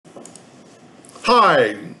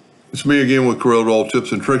Hi, it's me again with Corel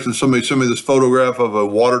Tips and Tricks, and somebody sent me this photograph of a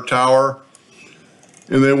water tower,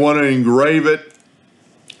 and they want to engrave it,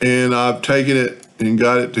 and I've taken it and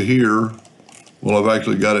got it to here. Well, I've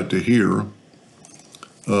actually got it to here.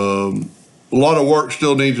 A lot of work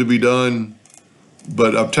still needs to be done,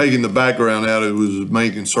 but I've taken the background out. It was the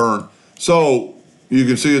main concern. So you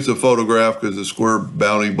can see it's a photograph because the square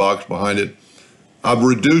bounding box behind it. I've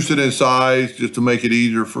reduced it in size just to make it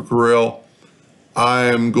easier for Corel. I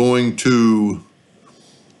am going to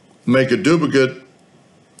make a duplicate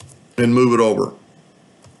and move it over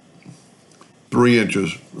 3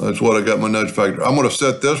 inches. That's what I got my nudge factor. I'm going to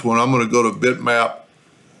set this one. I'm going to go to bitmap.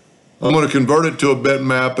 I'm going to convert it to a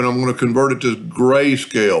bitmap, and I'm going to convert it to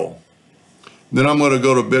grayscale. Then I'm going to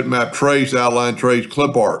go to bitmap trace, outline trace,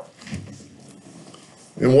 clip art.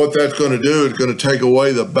 And what that's going to do is going to take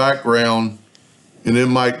away the background, and it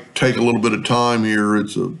might take a little bit of time here.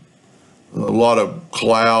 It's a lot of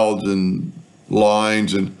clouds and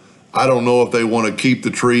lines, and I don't know if they want to keep the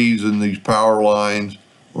trees and these power lines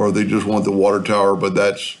or they just want the water tower, but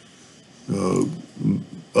that's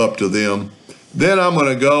up to them. Then I'm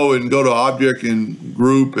going to go to object and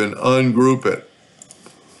group and ungroup it.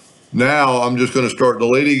 Now I'm just going to start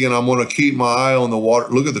deleting, and I'm going to keep my eye on the water.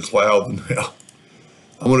 Look at the clouds now.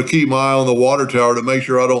 I'm going to keep my eye on the water tower to make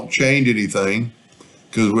sure I don't change anything,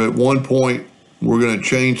 because at one point we're going to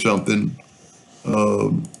change something.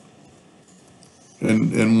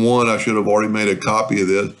 And one, I should have already made a copy of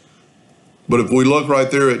this. But if we look right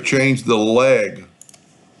there, it changed the leg.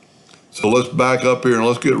 So let's back up here and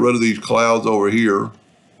let's get rid of these clouds over here.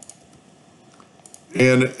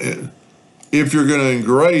 And if you're going to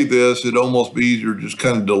engrave this, it'd almost be easier to just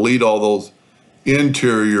kind of delete all those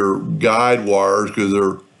interior guide wires because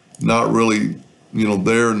they're not really,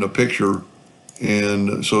 there in the picture.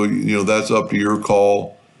 And so, that's up to your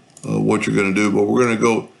call, what you're going to do. But we're going to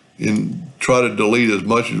go and try to delete as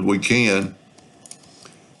much as we can.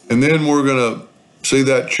 And then we're going to see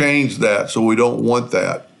that change that, so we don't want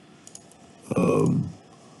that. I'm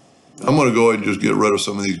going to go ahead and just get rid of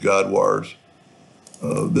some of these guide wires.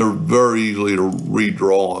 They're very easily to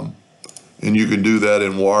redraw them. And you can do that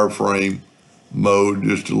in wireframe mode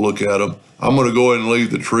just to look at them. I'm going to go ahead and leave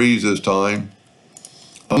the trees this time.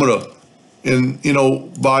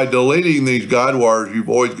 By deleting these guide wires, you've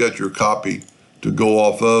always got your copy to go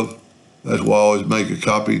off of. That's why I always make a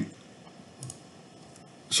copy.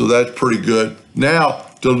 So that's pretty good. Now,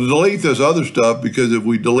 to delete this other stuff, because if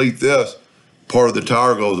we delete this, part of the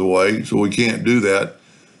tower goes away, so we can't do that.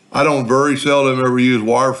 I don't very seldom ever use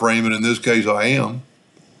wireframe, and in this case I am.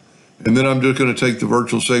 And then I'm just going to take the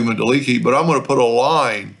virtual segment delete key, but I'm going to put a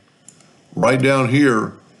line right down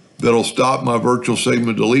here that'll stop my virtual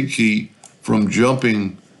segment delete key from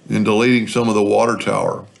jumping and deleting some of the water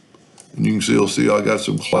tower. And you can see, you'll see I got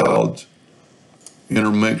some clouds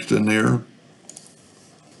intermixed in there.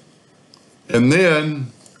 And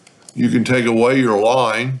then you can take away your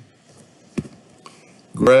line,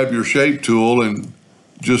 grab your shape tool, and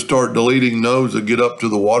just start deleting nodes that get up to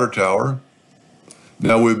the water tower.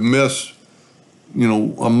 Now we've missed,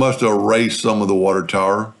 I must have erased some of the water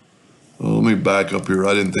tower. Let me back up here.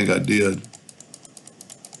 I didn't think I did.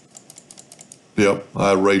 Yep,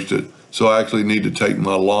 I erased it. So I actually need to take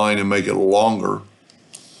my line and make it longer.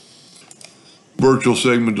 Virtual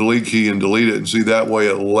segment delete key and delete it, and see that way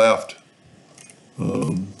it left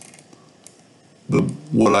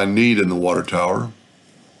what I need in the water tower.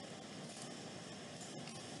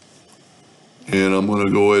 And I'm going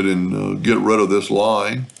to go ahead and get rid of this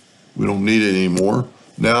line. We don't need it anymore.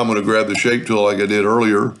 Now I'm going to grab the shape tool like I did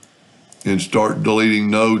earlier and start deleting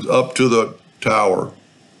nodes up to the tower.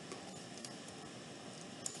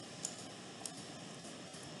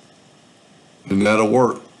 And that'll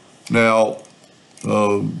work. Now,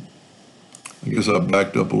 I guess I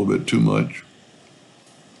backed up a little bit too much.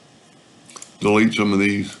 Delete some of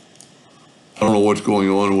these. I don't know what's going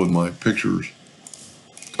on with my pictures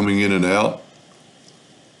coming in and out.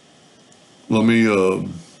 Let me,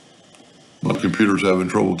 my computer's having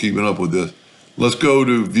trouble keeping up with this. Let's go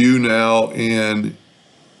to view now and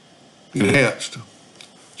enhanced.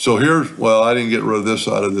 So I didn't get rid of this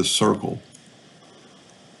side of this circle.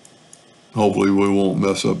 Hopefully we won't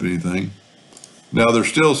mess up anything. Now there's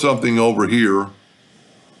still something over here,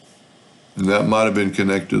 and that might have been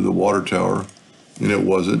connected to the water tower, and it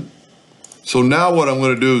wasn't. So now what I'm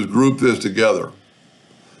going to do is group this together.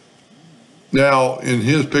 Now in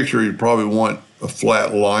his picture, you probably want a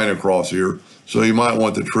flat line across here, so you might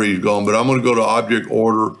want the trees gone, but I'm going to go to object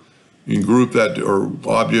order and group that, or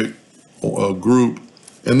object group,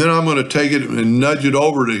 and then I'm going to take it and nudge it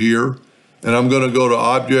over to here, and I'm going to go to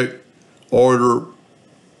object order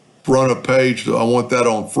front of page. So I want that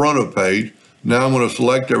on front of page. Now I'm going to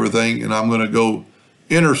select everything and I'm going to go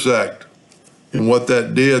intersect. And what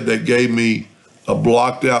that did, that gave me a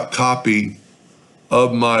blocked out copy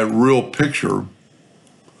of my real picture.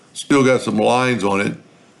 Still got some lines on it.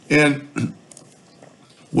 And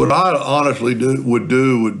what I honestly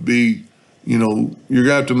would be, you know, you're going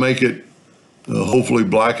to have to make it hopefully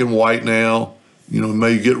black and white now. You know,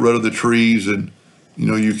 maybe get rid of the trees, and, you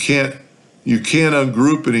know, you can't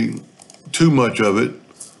ungroup any too much of it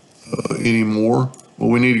anymore. Well,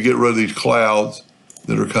 we need to get rid of these clouds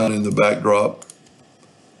that are kind of in the backdrop.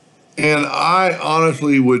 And I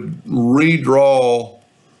honestly would redraw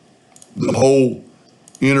the whole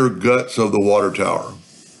inner guts of the water tower.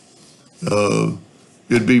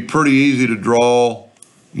 It'd be pretty easy to draw.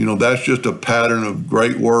 You know, that's just a pattern of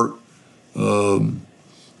great work.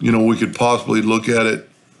 You know, we could possibly look at it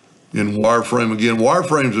in wireframe again.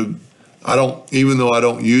 Wireframe's even though I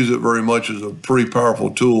don't use it very much, is a pretty powerful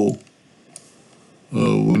tool.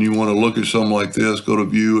 When you want to look at something like this, go to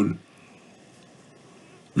view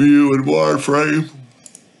and wireframe.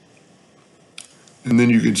 And then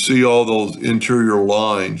you can see all those interior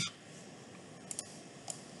lines.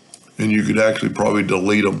 And you could actually probably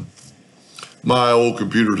delete them. My old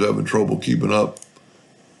computer's having trouble keeping up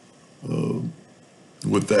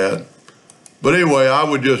with that. But anyway, I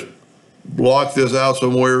would just block this out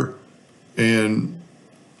somewhere, and,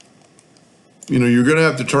 you know, you're going to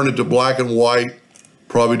have to turn it to black and white,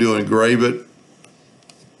 probably to engrave it.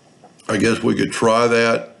 I guess we could try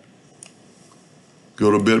that. Go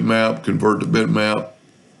to bitmap, convert to bitmap,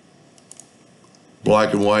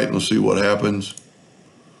 black and white, and we'll see what happens.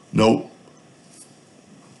 Nope.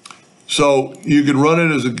 So you can run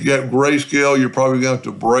it as a grayscale. You're probably going to have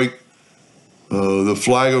to break the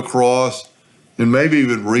flag across, and maybe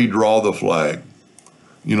even redraw the flag.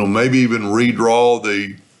 You know, maybe even redraw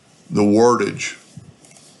the wordage.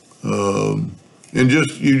 And you're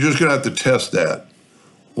just going to have to test that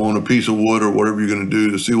on a piece of wood or whatever you're going to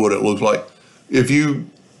do to see what it looks like. If you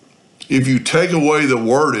take away the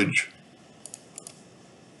wordage,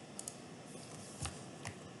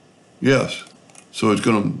 yes. So it's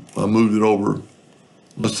going to, I moved it over.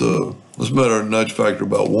 Let's make our nudge factor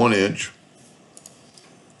about 1 inch.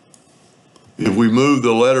 If we move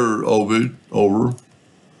the letter over,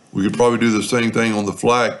 we could probably do the same thing on the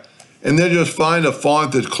flag. And then just find a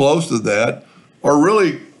font that's close to that, or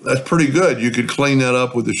really, that's pretty good. You could clean that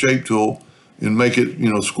up with the shape tool and make it,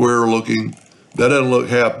 you know, square looking. That doesn't look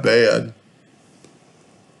half bad.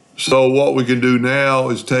 So what we can do now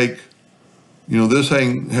is take, you know, this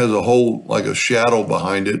thing has a whole, like a shadow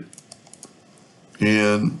behind it,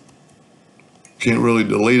 and can't really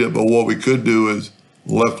delete it, but what we could do is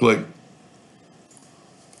left click,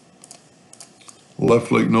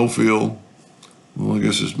 no fill. Well, I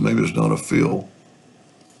guess maybe it's not a fill.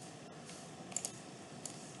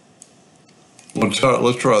 Let's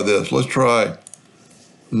try this. Let's try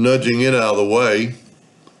nudging it out of the way.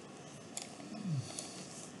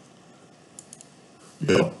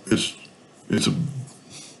 Yeah,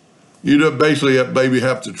 you basically maybe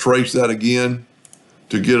have to trace that again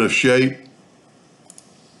to get a shape.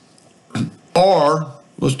 Or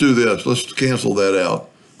let's do this. Let's cancel that out.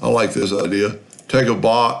 I like this idea. Take a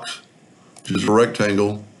box, just a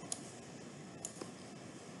rectangle,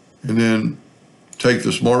 and then take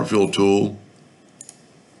the Smart Fill tool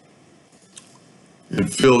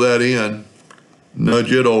and fill that in,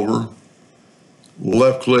 nudge it over,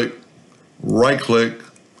 left click, right click,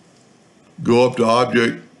 go up to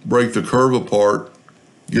object, break the curve apart,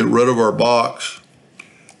 get rid of our box,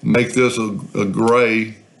 make this a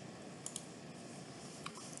gray,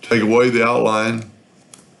 take away the outline,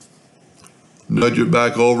 nudge it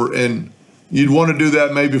back over, and you'd want to do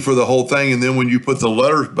that maybe for the whole thing, and then when you put the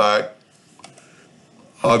letters back,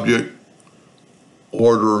 object,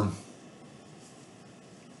 order,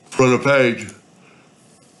 front of page,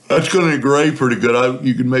 that's going to engrave pretty good.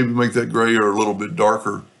 You can maybe make that gray or a little bit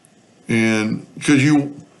darker. And because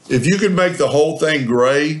if you can make the whole thing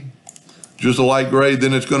gray, just a light gray,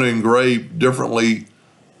 then it's going to engrave differently,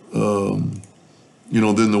 you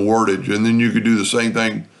know, than the wordage. And then you could do the same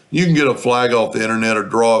thing. You can get a flag off the internet or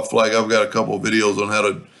draw a flag. I've got a couple of videos on how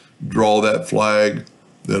to draw that flag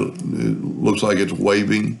that it looks like it's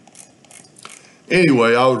waving.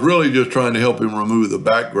 Anyway, I was really just trying to help him remove the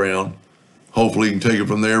background. Hopefully he can take it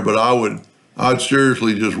from there, but I'd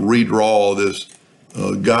seriously just redraw this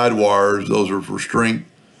guide wires. Those are for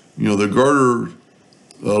strength. You know, the girders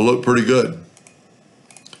look pretty good.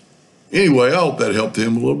 Anyway, I hope that helped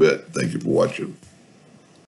him a little bit. Thank you for watching.